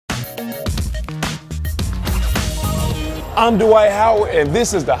I'm Dwight Howard, and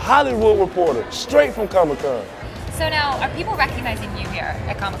this is the Hollywood Reporter, straight from Comic-Con. So now, are people recognizing you here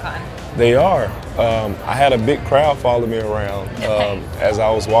at Comic-Con? They are. I had a big crowd follow me around as I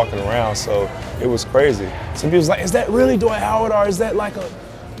was walking around, so it was crazy. Some people was like, "Is that really Dwight Howard, or is that like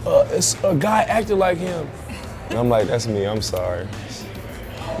a guy acting like him?" And I'm like, "That's me. I'm sorry."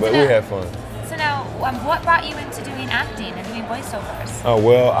 But we had fun. So now, what brought you into doing acting and doing voiceovers?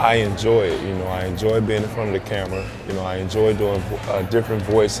 Well, I enjoy it. You know, I enjoy being in front of the camera. You know, I enjoy doing different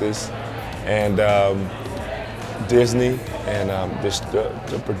voices, and Disney and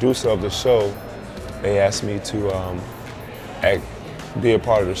the producer of the show, they asked me to be a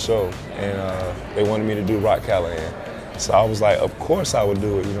part of the show, and they wanted me to do Rock Callahan. So I was like, of course I would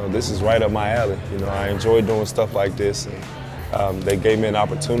do it. You know, this is right up my alley. You know, I enjoy doing stuff like this, and they gave me an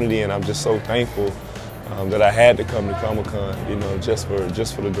opportunity, and I'm just so thankful that I had to come to Comic-Con. You know, just for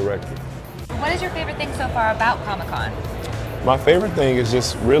the director. What is your favorite thing so far about Comic-Con? My favorite thing is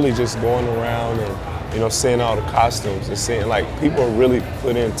just really just going around and, you know, seeing all the costumes and seeing like people really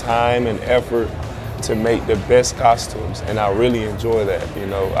put in time and effort to make the best costumes, and I really enjoy that. You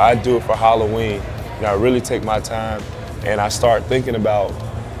know, I do it for Halloween, and I really take my time and I start thinking about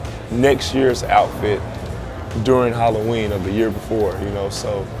next year's outfit during Halloween of the year before. You know,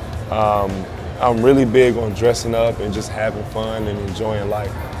 so I'm really big on dressing up and just having fun and enjoying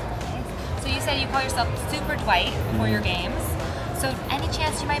life. So you said you call yourself Super Dwight for your games. So any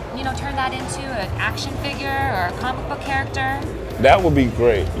chance you might, you know, turn that into an action figure or a comic book character? That would be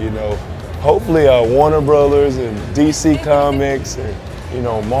great, you know. Hopefully Warner Brothers and DC Comics and, you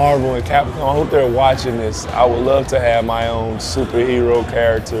know, Marvel and Capcom, I hope they're watching this. I would love to have my own superhero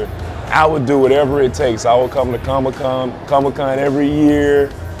character. I would do whatever it takes. I would come to Comic-Con every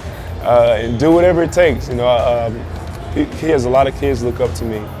year and do whatever it takes. You know, a lot of kids look up to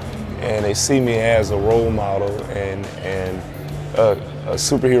me, and they see me as a role model and a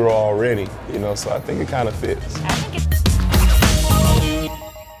superhero already, you know, so I think it kind of fits. I think it's